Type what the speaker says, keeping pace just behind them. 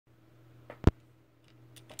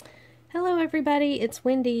Hello everybody, it's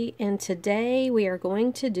Wendy, and today we are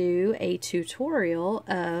going to do a tutorial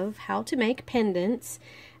of how to make pendants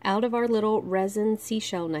out of our little resin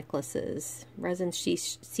seashell necklaces, resin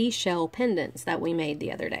seashell pendants that we made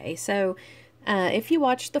the other day. So if you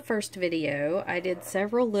watched the first video, I did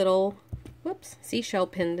several little seashell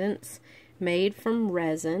pendants made from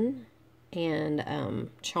resin and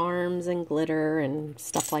charms and glitter and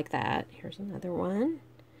stuff like that. Here's another one.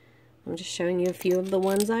 I'm just showing you a few of the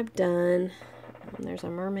ones I've done. There's a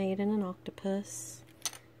mermaid and an octopus.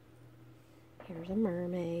 Here's a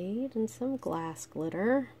mermaid and some glass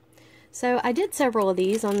glitter. So I did several of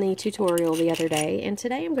these on the tutorial the other day, and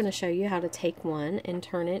today I'm going to show you how to take one and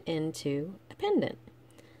turn it into a pendant.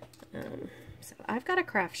 So I've got a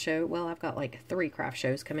craft show. Well, I've got like 3 craft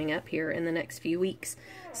shows coming up here in the next few weeks.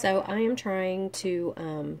 So I am trying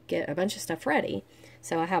to get a bunch of stuff ready.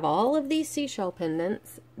 So I have all of these seashell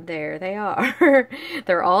pendants. There they are.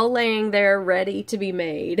 They're all laying there ready to be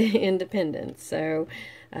made into pendants. So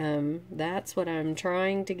that's what I'm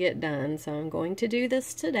trying to get done. So I'm going to do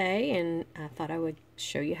this today, and I thought I would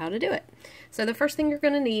show you how to do it. So the first thing you're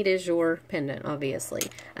going to need is your pendant, obviously.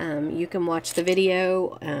 You can watch the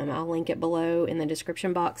video. I'll link it below in the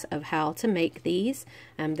description box of how to make these.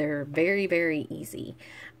 They're very, very easy.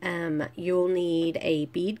 You'll need a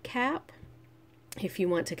bead cap if you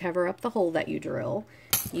want to cover up the hole that you drill.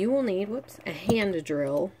 You will need, a hand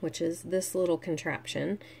drill, which is this little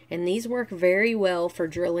contraption, and these work very well for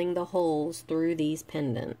drilling the holes through these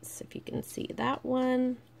pendants. If you can see that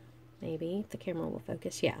one, maybe the camera will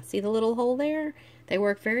focus. Yeah, see the little hole there? They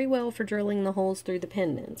work very well for drilling the holes through the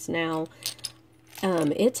pendants. Now,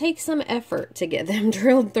 it takes some effort to get them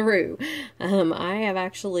drilled through. I have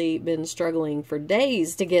actually been struggling for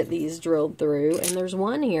days to get these drilled through, and there's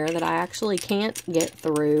one here that I actually can't get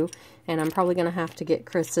through, and I'm probably going to have to get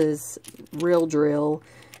Chris's real drill,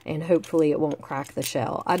 and hopefully it won't crack the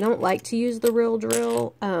shell. I don't like to use the real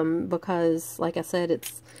drill because, like I said,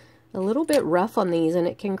 it's a little bit rough on these and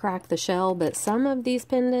it can crack the shell, but some of these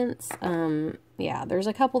pendants, yeah, there's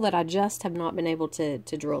a couple that I just have not been able to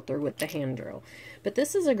drill through with the hand drill. But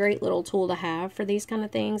this is a great little tool to have for these kind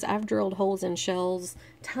of things. I've drilled holes in shells,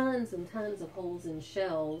 tons and tons of holes in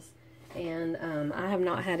shells, and I have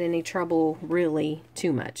not had any trouble really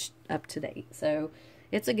too much up to date. So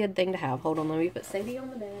it's a good thing to have. Hold on, let me put Sadie on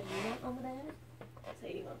the bed. You want on the bed?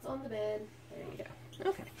 Sadie wants on the bed. There you go.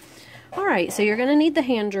 Okay. Alright, so you're going to need the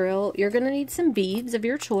hand drill. You're going to need some beads of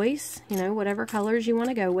your choice, you know, whatever colors you want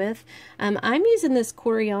to go with. I'm using this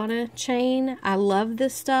Coriana chain. I love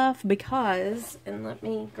this stuff because, and let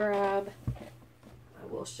me grab, I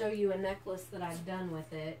will show you a necklace that I've done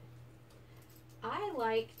with it. I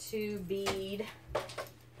like to bead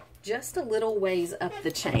just a little ways up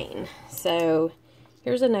the chain. So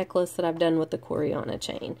here's a necklace that I've done with the Coriana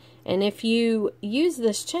chain. And if you use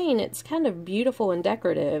this chain, it's kind of beautiful and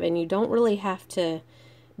decorative, and you don't really have to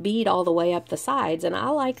bead all the way up the sides. And I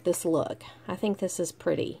like this look. I think this is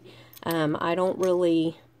pretty. I don't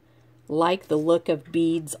really like the look of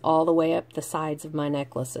beads all the way up the sides of my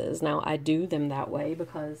necklaces. Now, I do them that way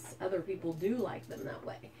because other people do like them that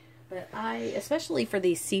way. But especially for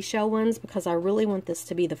these seashell ones, because I really want this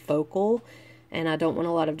to be the focal, and I don't want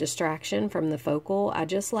a lot of distraction from the focal, I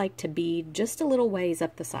just like to bead just a little ways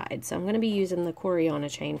up the side. So I'm going to be using the Coriana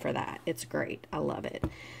chain for that. It's great. I love it.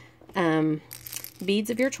 Beads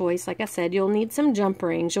of your choice. Like I said, you'll need some jump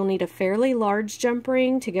rings. You'll need a fairly large jump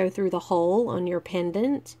ring to go through the hole on your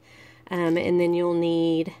pendant. And then you'll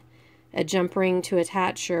need a jump ring to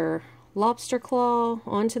attach your lobster claw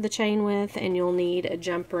onto the chain with, and you'll need a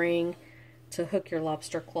jump ring to hook your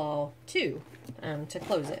lobster claw to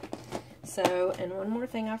close it. So, and one more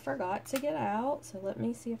thing I forgot to get out, so let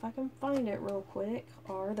me see if I can find it real quick,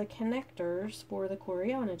 are the connectors for the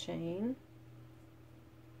Coriana chain.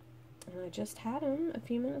 And I just had them a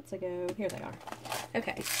few minutes ago. Here they are.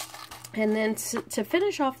 Okay. And then to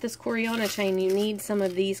finish off this Coriana chain, you need some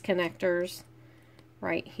of these connectors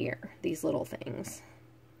right here, these little things.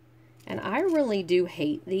 And I really do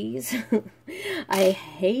hate these. I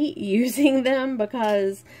hate using them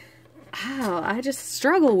because I just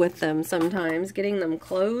struggle with them sometimes, getting them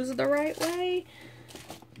closed the right way.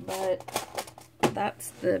 But that's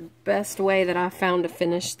the best way that I've found to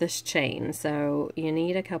finish this chain. So you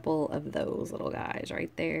need a couple of those little guys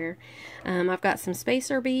right there. I've got some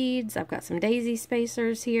spacer beads. I've got some daisy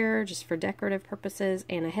spacers here just for decorative purposes,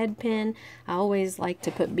 and a head pin. I always like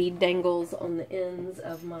to put bead dangles on the ends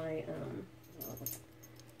of my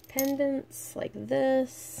pendants like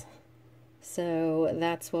this. So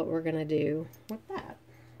that's what we're going to do with that.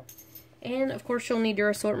 And of course you'll need your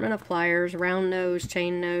assortment of pliers, round nose,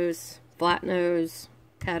 chain nose, flat nose,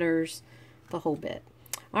 cutters, the whole bit.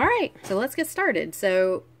 All right, so let's get started.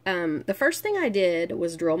 So the first thing I did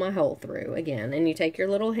was drill my hole through again, and you take your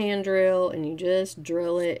little hand drill and you just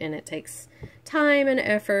drill it, and it takes time and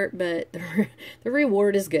effort, but the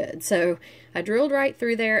reward is good. So I drilled right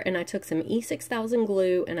through there, and I took some E6000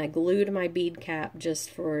 glue and I glued my bead cap just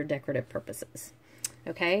for decorative purposes.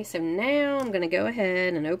 Okay, so now I'm going to go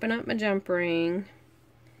ahead and open up my jump ring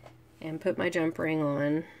and put my jump ring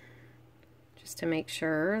on just to make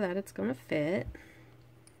sure that it's going to fit.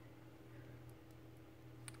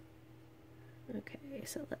 Okay,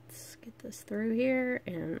 so let's get this through here,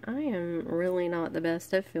 and I am really not the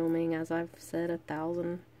best at filming, as I've said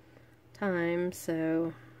 1,000 times,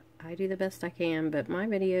 so I do the best I can, but my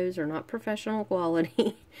videos are not professional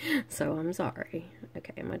quality, so I'm sorry.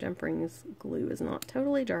 Okay, my jump ring's glue is not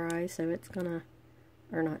totally dry, so it's gonna,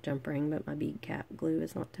 or not jump ring, but my bead cap glue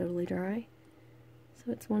is not totally dry, so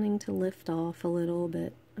it's wanting to lift off a little,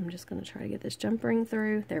 but I'm just gonna try to get this jump ring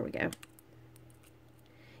through. There we go.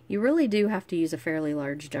 You really do have to use a fairly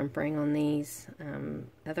large jump ring on these,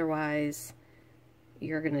 otherwise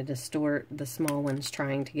you're going to distort the small ones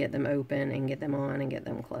trying to get them open and get them on and get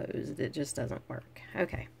them closed. It just doesn't work.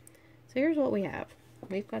 Okay, so here's what we have.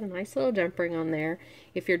 We've got a nice little jump ring on there.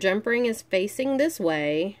 If your jump ring is facing this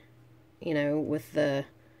way, you know, with the,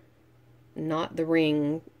 not the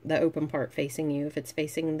ring, the open part facing you, if it's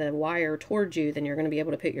facing the wire towards you, then you're going to be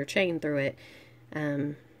able to put your chain through it.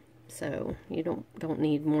 So you don't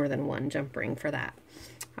need more than one jump ring for that.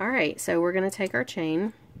 Alright, so we're going to take our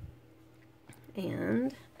chain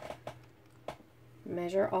and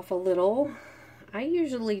measure off a little. I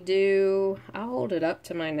usually do, I'll hold it up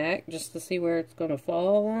to my neck just to see where it's going to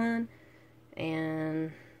fall on,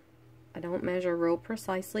 and I don't measure real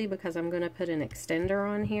precisely because I'm going to put an extender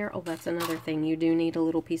on here. Oh, that's another thing, you do need a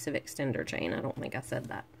little piece of extender chain. I don't think I said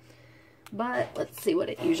that, but let's see what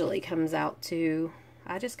it usually comes out to.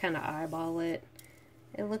 I just kind of eyeball it.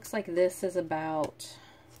 It looks like this is about,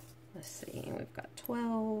 let's see, we've got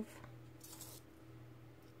 12.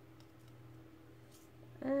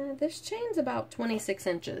 This chain's about 26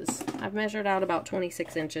 inches. I've measured out about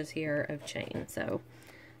 26 inches here of chain. So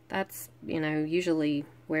that's, you know, usually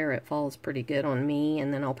where it falls pretty good on me.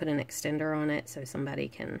 And then I'll put an extender on it so somebody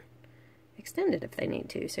can extend it if they need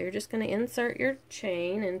to. So you're just going to insert your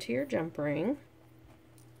chain into your jump ring,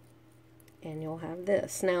 and you'll have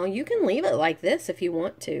this. Now you can leave it like this if you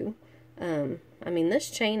want to. I mean,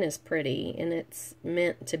 this chain is pretty and it's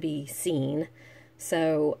meant to be seen,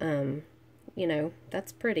 so you know,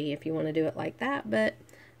 that's pretty if you want to do it like that, but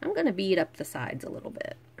I'm going to bead up the sides a little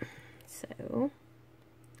bit. So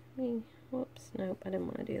whoops, nope, I didn't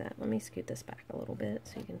want to do that. Let me scoot this back a little bit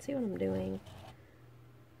so you can see what I'm doing.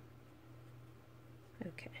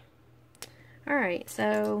 Okay, alright,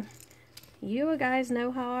 so you guys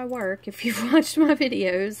know how I work if you've watched my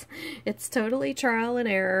videos. It's totally trial and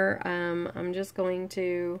error. I'm just going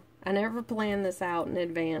to, I never plan this out in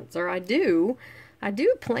advance, or I do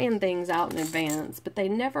plan things out in advance, but they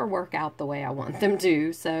never work out the way I want them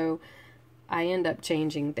to, so I end up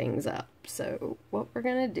changing things up. So what we're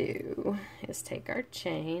gonna do is take our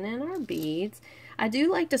chain and our beads. I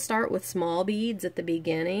do like to start with small beads at the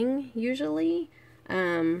beginning, usually.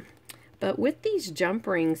 But with these jump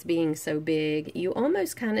rings being so big, you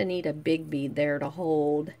almost kind of need a big bead there to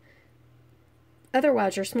hold.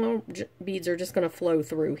 Otherwise, your small beads are just going to flow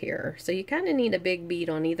through here. So you kind of need a big bead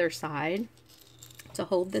on either side to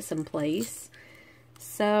hold this in place.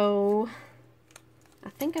 So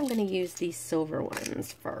I think I'm going to use these silver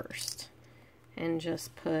ones first. And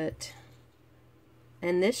just put,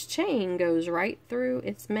 and this chain goes right through.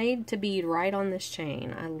 It's made to bead right on this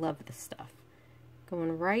chain. I love this stuff.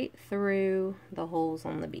 Going right through the holes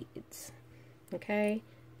on the beads. Okay,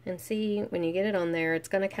 and see, when you get it on there, it's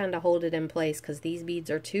going to kind of hold it in place because these beads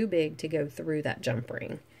are too big to go through that jump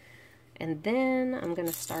ring. And then I'm going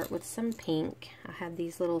to start with some pink. I have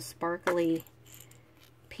these little sparkly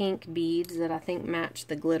pink beads that I think match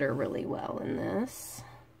the glitter really well in this.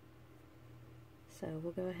 So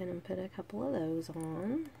we'll go ahead and put a couple of those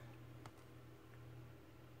on.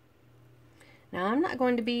 Now I'm not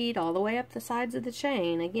going to bead all the way up the sides of the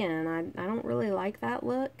chain. Again, I don't really like that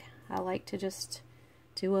look. I like to just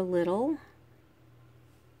do a little.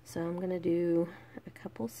 So I'm going to do a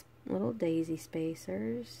couple little daisy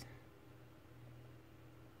spacers.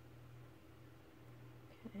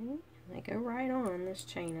 Okay, they go right on. This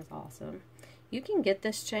chain is awesome. You can get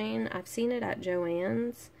this chain. I've seen it at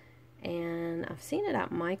Joann's, and I've seen it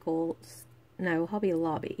at Michael's, no, Hobby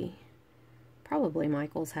Lobby. Probably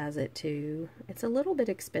Michael's has it too. It's a little bit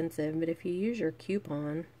expensive, but if you use your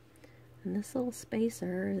coupon, and this little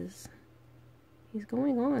spacer is, He's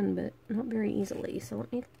going on, but not very easily. So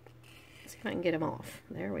let me see if I can get him off.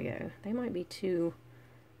 There we go. They might be too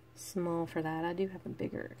small for that. I do have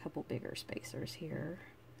a couple bigger spacers here.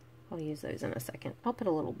 I'll use those in a second. I'll put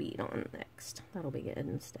a little bead on next. That'll be good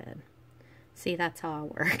instead. See, that's how I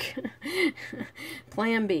work.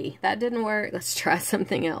 Plan B. That didn't work. Let's try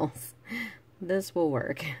something else. This will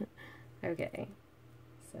work. Okay.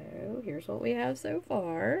 So, here's what we have so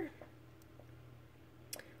far.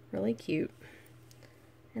 Really cute.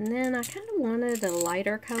 And then I kind of wanted a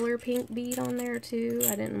lighter color pink bead on there too.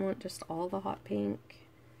 I didn't want just all the hot pink.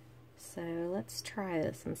 So let's try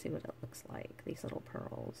this and see what it looks like, these little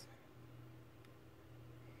pearls.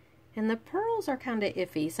 And the pearls are kind of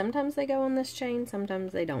iffy. Sometimes they go on this chain,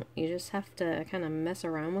 sometimes they don't. You just have to kind of mess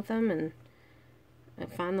around with them and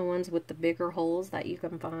find the ones with the bigger holes that you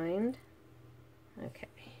can find. Okay,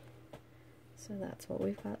 so that's what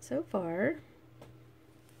we've got so far.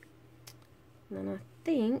 And then I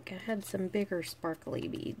think I had some bigger sparkly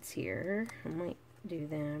beads here. I might do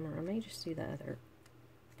them, or I may just do the other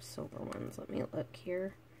silver ones. Let me look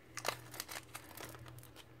here.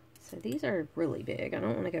 So these are really big. I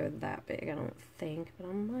don't want to go that big, I don't think, but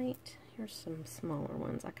I might. Here's some smaller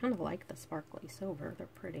ones. I kind of like the sparkly silver. They're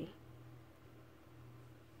pretty.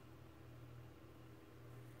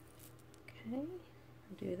 Okay,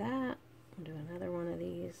 I'll do that. I'll do another one of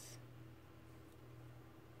these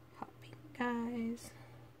hot pink guys.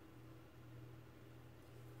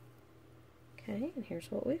 Okay, and here's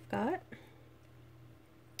what we've got.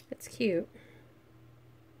 It's cute.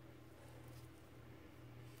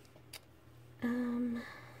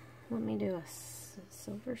 Let me do a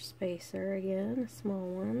silver spacer again, small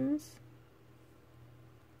ones.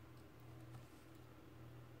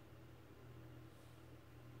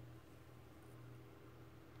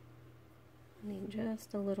 I need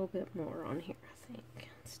just a little bit more on here, I think.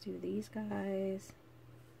 Let's do these guys.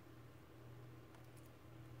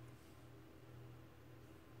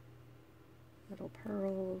 Little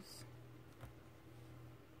pearls.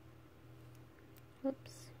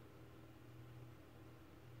 Oops.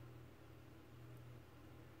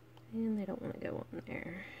 And they don't want to go on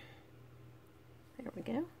there. There we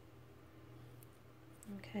go.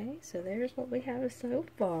 Okay, so there's what we have so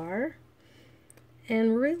far.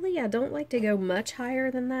 And really, I don't like to go much higher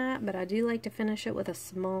than that, but I do like to finish it with a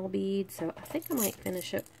small bead, so I think I might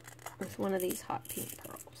finish it with one of these hot pink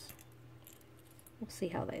pearls. We'll see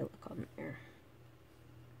how they look on there.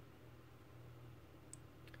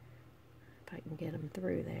 If I can get them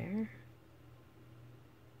through there.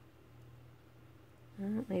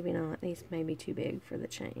 Maybe not. These may be too big for the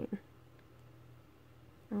chain.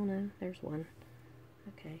 Oh no, there's one.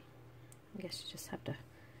 Okay. I guess you just have to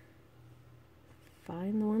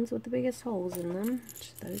find the ones with the biggest holes in them,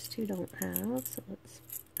 which those two don't have. So let's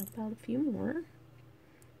dump out a few more.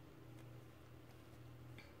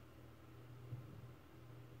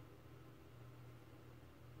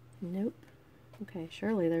 Nope. Okay,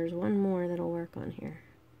 surely there's one more that'll work on here.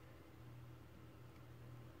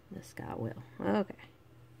 This guy will. Okay.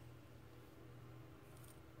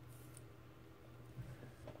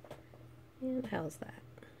 And how's that?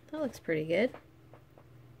 That looks pretty good.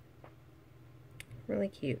 Really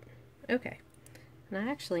cute. Okay. And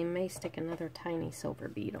I actually may stick another tiny silver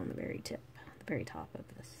bead on the very tip, the very top of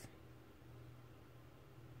this.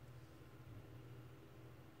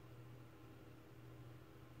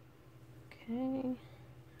 Okay.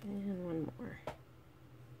 And one more.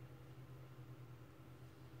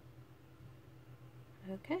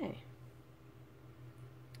 Okay.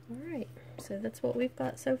 Alright, so that's what we've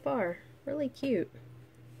got so far. Really cute.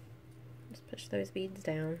 Just push those beads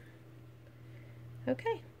down.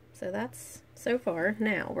 Okay, so that's so far.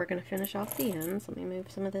 Now we're going to finish off the ends. Let me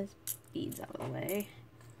move some of those beads out of the way.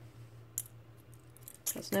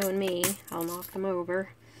 Because knowing me, I'll knock them over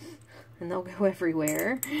and they'll go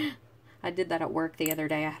everywhere. I did that at work the other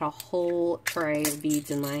day. I had a whole tray of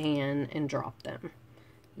beads in my hand and dropped them.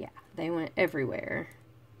 Yeah, they went everywhere.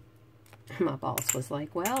 My boss was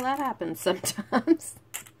like, well, that happens sometimes.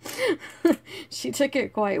 She took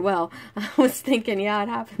it quite well. I was thinking, yeah, it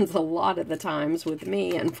happens a lot of the times with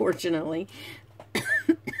me, unfortunately.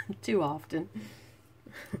 Too often.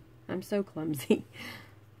 I'm so clumsy.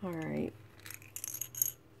 Alright.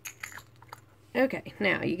 Okay,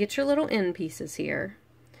 now you get your little end pieces here.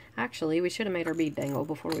 Actually, we should have made our bead dangle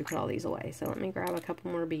before we put all these away. So let me grab a couple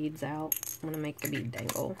more beads out. I'm going to make the bead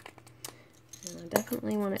dangle. And I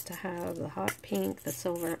definitely want it to have the hot pink, the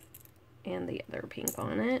silver, and the other pink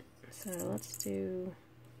on it. So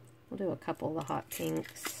we'll do a couple of the hot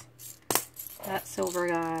pinks, that silver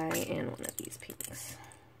guy, and one of these pinks.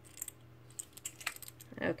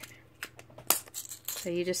 Okay. So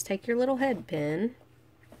you just take your little head pin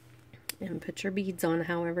and put your beads on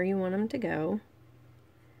however you want them to go.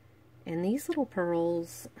 And these little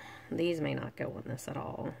pearls, these may not go on this at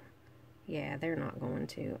all. Yeah, they're not going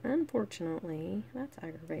to, unfortunately. That's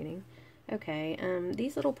aggravating. Okay,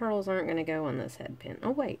 these little pearls aren't going to go on this head pin. Oh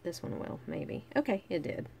wait, this one will, maybe. Okay, it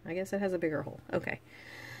did. I guess it has a bigger hole. Okay.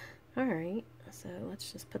 Alright, so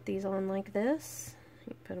let's just put these on like this.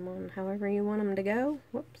 You put them on however you want them to go.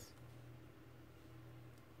 Whoops.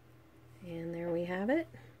 And there we have it.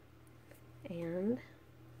 And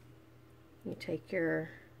you take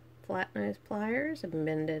your flat nose pliers and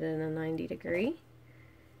bend it in a 90 degree.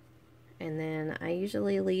 And then I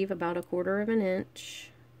usually leave about 1/4 of an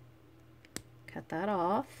inch. Cut that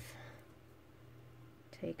off.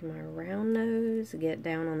 Take my round nose, get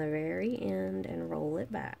down on the very end and roll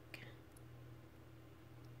it back.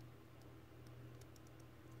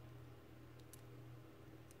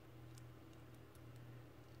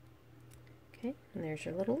 Okay, and there's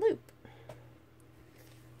your little loop.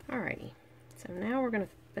 Alrighty, so now we're going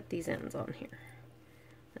to put these ends on here.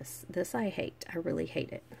 This I hate. I really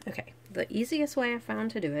hate it. Okay, the easiest way I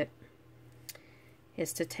found to do it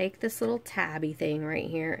is to take this little tabby thing right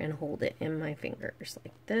here and hold it in my fingers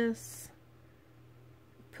like this.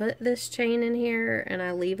 Put this chain in here and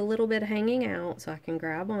I leave a little bit hanging out so I can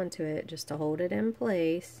grab onto it just to hold it in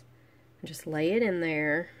place. And just lay it in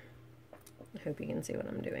there. I hope you can see what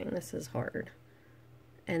I'm doing. This is hard.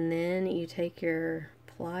 And then you take your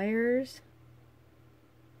pliers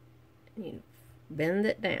and you bend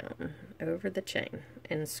it down over the chain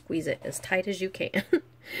and squeeze it as tight as you can.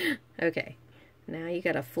 Okay. Now you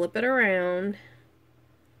got to flip it around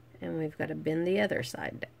and we've got to bend the other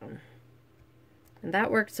side down. And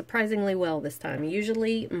that worked surprisingly well this time.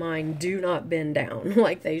 Usually mine do not bend down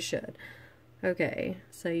like they should. Okay,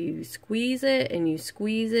 so you squeeze it and you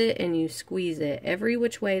squeeze it and you squeeze it every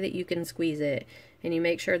which way that you can squeeze it, and you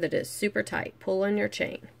make sure that it's super tight. Pull on your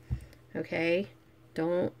chain. Okay,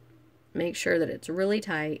 make sure that it's really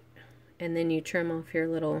tight, and then you trim off your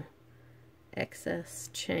little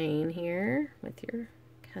excess chain here with your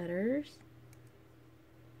cutters.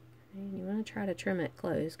 And you want to try to trim it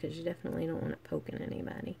close because you definitely don't want it poking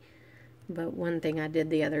anybody. But one thing I did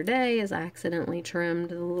the other day is I accidentally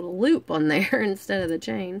trimmed the little loop on there instead of the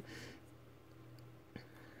chain,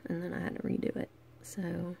 and then I had to redo it.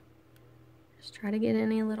 So just try to get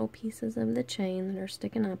any little pieces of the chain that are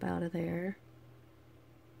sticking up out of there.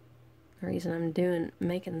 The reason I'm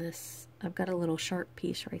making this, I've got a little sharp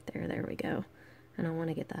piece right there. There we go. And I want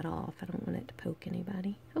to get that off. I don't want it to poke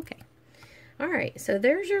anybody. Okay. Alright, so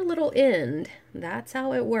there's your little end. That's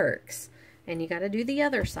how it works. And you got to do the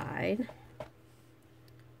other side.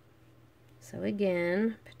 So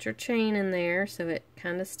again, put your chain in there so it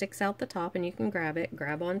kind of sticks out the top and you can grab it.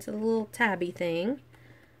 Grab onto the little tabby thing.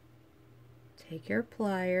 Take your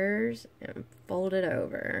pliers and fold it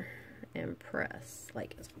over. And press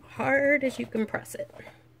like as hard as you can press it.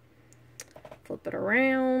 Flip it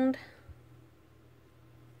around.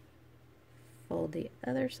 Fold the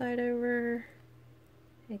other side over.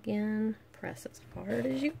 Again, press as hard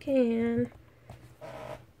as you can.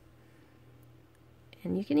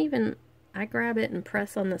 And you can even, I grab it and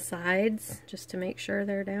press on the sides just to make sure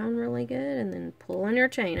they're down really good, and then pull on your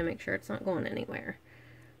chain and make sure it's not going anywhere.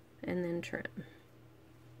 And then trim.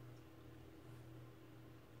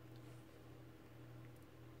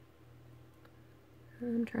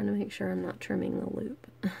 I'm trying to make sure I'm not trimming the loop.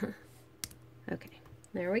 Okay,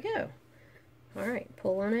 there we go. Alright,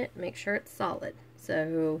 pull on it, make sure it's solid.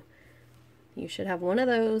 So you should have one of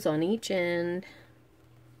those on each end,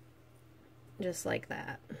 just like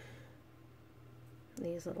that.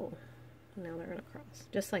 These little, now they're going to cross,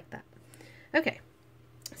 just like that. Okay,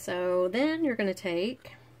 so then you're going to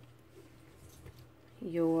take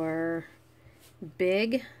your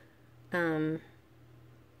big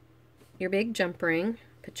jump ring,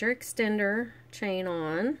 put your extender chain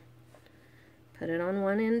on, put it on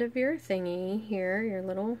one end of your thingy here, your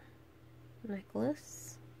little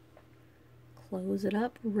necklace, close it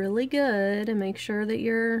up really good and make sure that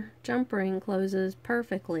your jump ring closes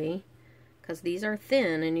perfectly because these are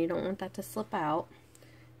thin and you don't want that to slip out.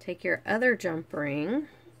 Take your other jump ring,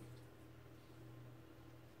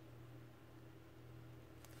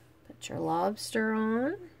 put your lobster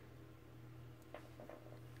on,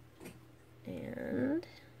 and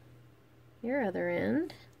your other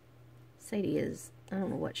end. Sadie is, I don't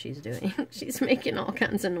know what she's doing. She's making all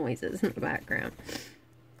kinds of noises in the background.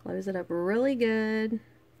 Close it up really good.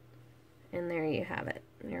 And there you have it,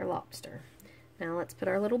 your lobster. Now let's put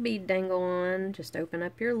our little bead dangle on. Just open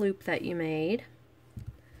up your loop that you made.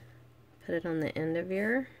 Put it on the end of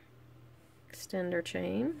your extender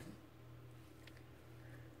chain,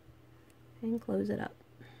 and close it up.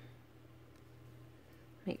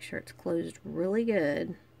 Make sure it's closed really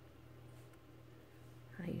good.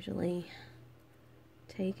 I usually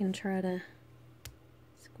take and try to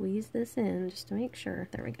squeeze this in just to make sure.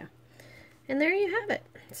 There we go. And there you have it.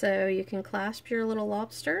 So you can clasp your little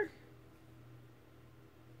lobster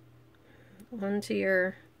onto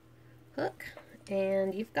your hook,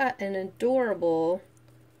 and you've got an adorable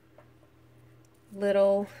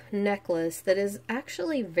little necklace that is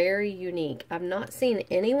actually very unique. I've not seen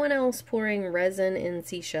anyone else pouring resin in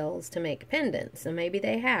seashells to make pendants, and maybe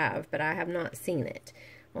they have, but I have not seen it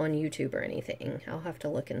on YouTube or anything. I'll have to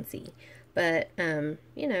look and see. But,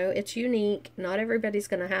 you know, it's unique. Not everybody's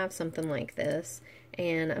going to have something like this,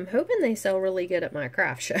 and I'm hoping they sell really good at my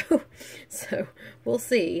craft show. So, we'll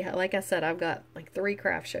see. Like I said, I've got like 3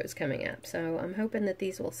 craft shows coming up, so I'm hoping that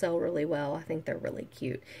these will sell really well. I think they're really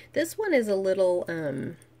cute. This one is a little,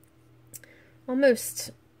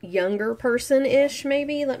 almost younger person-ish,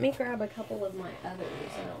 maybe. Let me grab a couple of my others,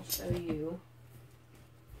 and I'll show you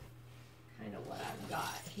kind of what I've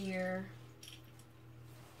got here.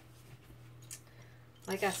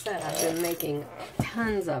 Like I said, I've been making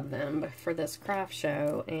tons of them for this craft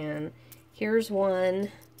show, and here's one.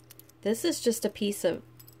 This is just a piece of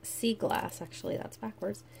sea glass. Actually, that's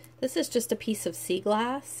backwards. This is just a piece of sea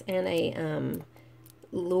glass and a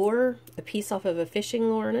lure, a piece off of a fishing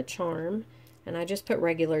lure and a charm, and I just put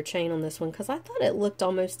regular chain on this one because I thought it looked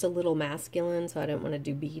almost a little masculine, so I didn't want to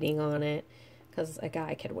do beading on it because a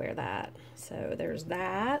guy could wear that. So there's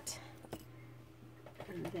that.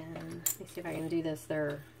 And then, let me see if I can do this.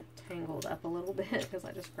 They're tangled up a little bit because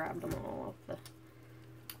I just grabbed them all off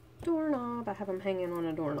the doorknob. I have them hanging on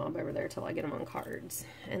a doorknob over there till I get them on cards.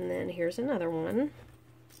 And then here's another one.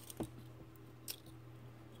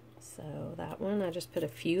 So that one, I just put a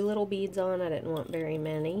few little beads on. I didn't want very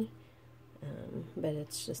many. But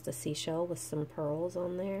it's just a seashell with some pearls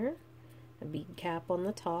on there. A bead cap on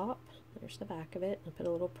the top. There's the back of it. I put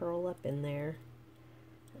a little pearl up in there.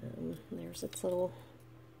 There's its little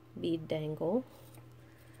bead dangle.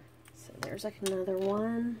 So there's like another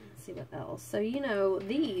one. Let's see what else. So, you know,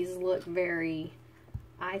 these look very,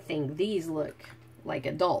 I think these look like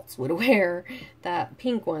adults would wear. That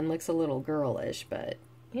pink one looks a little girlish, but,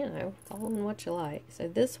 you know, it's all in what you like. So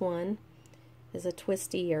this one is a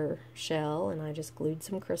twistier shell, and I just glued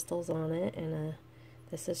some crystals on it, and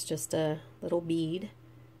this is just a little bead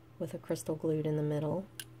with a crystal glued in the middle.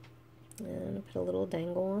 And I put a little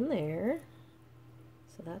dangle on there.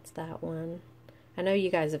 So that's that one. I know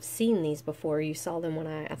you guys have seen these before. You saw them when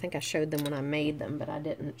I think I showed them when I made them, but I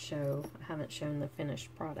haven't shown the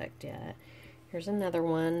finished product yet. Here's another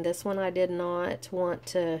one. This one I did not want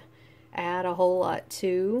to add a whole lot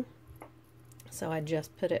to, so I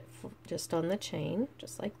just put it just on the chain,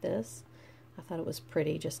 just like this. I thought it was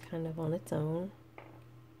pretty, just kind of on its own,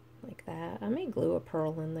 like that. I may glue a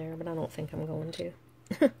pearl in there, but I don't think I'm going to.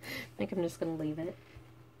 I think I'm just going to leave it.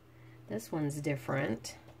 This one's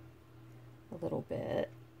different a little bit.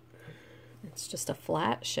 It's just a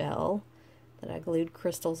flat shell that I glued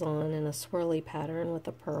crystals on in a swirly pattern with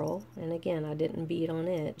a pearl. And again, I didn't bead on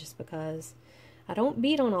it just because I don't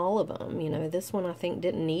bead on all of them. You know, this one I think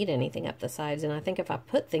didn't need anything up the sides, and I think if I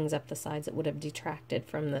put things up the sides it would have detracted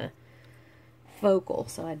from the focal,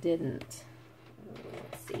 so I didn't.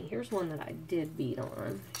 Let's see, here's one that I did bead on.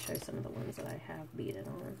 I'll show some of the ones that I have beaded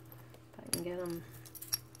on. If I can get them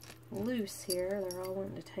loose here. They're all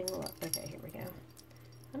wanting to tangle up. Okay, here we go.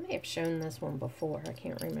 I may have shown this one before. I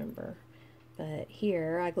can't remember. But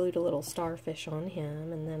here, I glued a little starfish on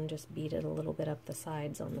him and then just beaded a little bit up the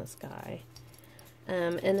sides on this guy.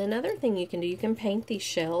 And another thing you can do, you can paint these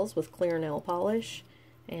shells with clear nail polish,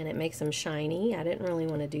 and it makes them shiny. I didn't really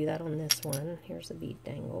want to do that on this one. Here's a bead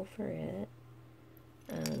dangle for it.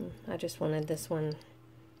 I just wanted this one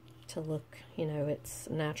to look, you know, its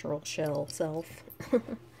natural shell self. So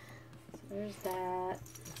there's that.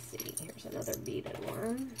 Let's see, here's another beaded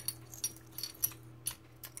one.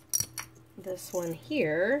 This one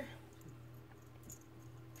here,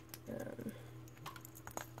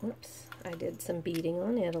 whoops, I did some beading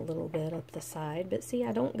on it a little bit up the side, but see,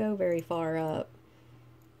 I don't go very far up.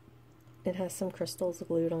 It has some crystals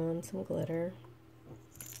glued on, some glitter,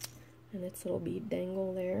 and its little bead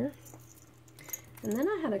dangle there. And then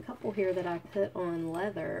I had a couple here that I put on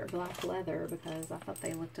leather, black leather, because I thought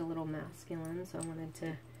they looked a little masculine, so I wanted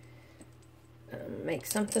to make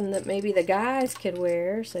something that maybe the guys could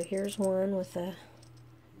wear. So here's one with a,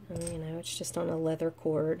 you know, it's just on a leather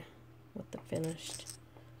cord with the finished,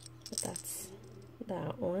 but that's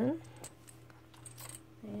that one.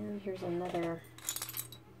 And here's another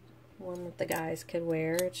one that the guys could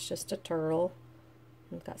wear. It's just a turtle.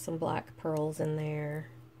 I've got some black pearls in there.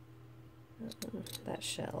 That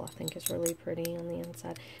shell I think is really pretty on the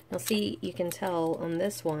inside. Now see, you can tell on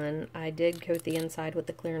this one I did coat the inside with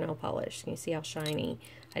the clear nail polish. Can you see how shiny?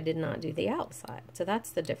 I did not do the outside. So that's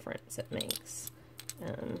the difference it makes.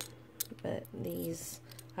 But these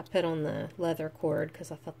I put on the leather cord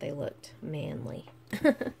because I thought they looked manly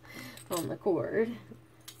on the cord.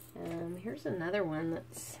 Here's another one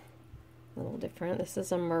that's a little different. This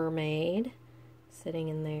is a mermaid sitting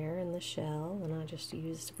in there in the shell, and I just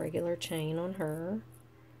used regular chain on her,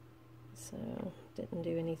 so didn't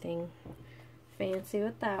do anything fancy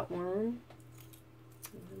with that one.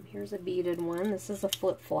 Here's a beaded one. This is a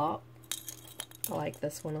flip-flop. I like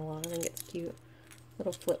this one a lot. I think it's cute.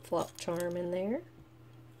 Little flip-flop charm in there.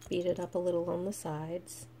 Beaded up a little on the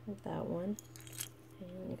sides with that one,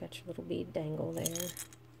 and you got your little bead dangle there.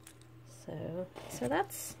 So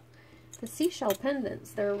that's the seashell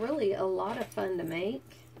pendants. They're really a lot of fun to make.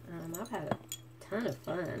 I've had a ton of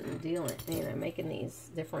fun making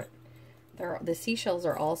these different. The seashells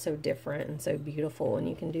are also different and so beautiful, and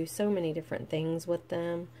you can do so many different things with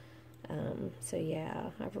them. So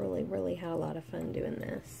yeah, I've really had a lot of fun doing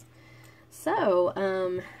this. So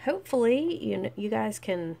hopefully you guys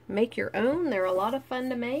can make your own. They're a lot of fun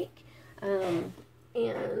to make. And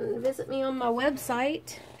visit me on my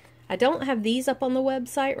website. I don't have these up on the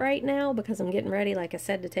website right now because I'm getting ready, like I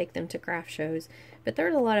said, to take them to craft shows. But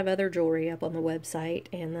there's a lot of other jewelry up on the website,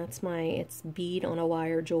 and it's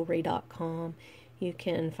beadonawirejewelry.com. You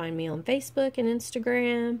can find me on Facebook and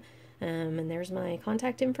Instagram, and there's my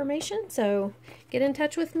contact information. So get in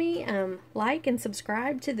touch with me. Like and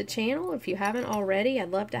subscribe to the channel if you haven't already.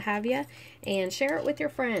 I'd love to have you. And share it with your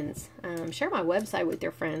friends. Share my website with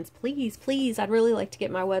your friends. Please, please. I'd really like to get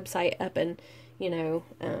my website up and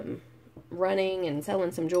running and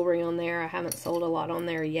selling some jewelry on there. I haven't sold a lot on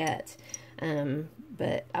there yet,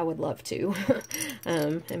 but I would love to,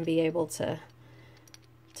 and be able to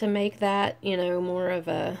make that, more of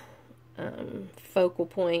a focal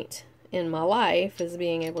point in my life, is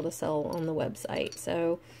being able to sell on the website.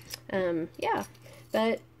 So, yeah.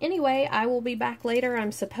 But anyway, I will be back later.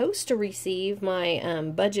 I'm supposed to receive my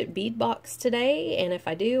budget bead box today, and if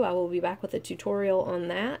I do, I will be back with a tutorial on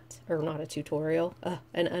that. Or not a tutorial,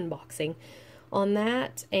 an unboxing on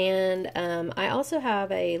that. And I also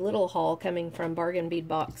have a little haul coming from Bargain Bead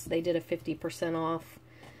Box. They did a 50% off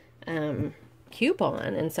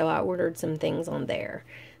coupon, and so I ordered some things on there.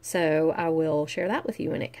 So I will share that with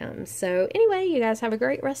you when it comes. So anyway, you guys have a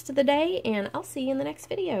great rest of the day, and I'll see you in the next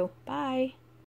video. Bye!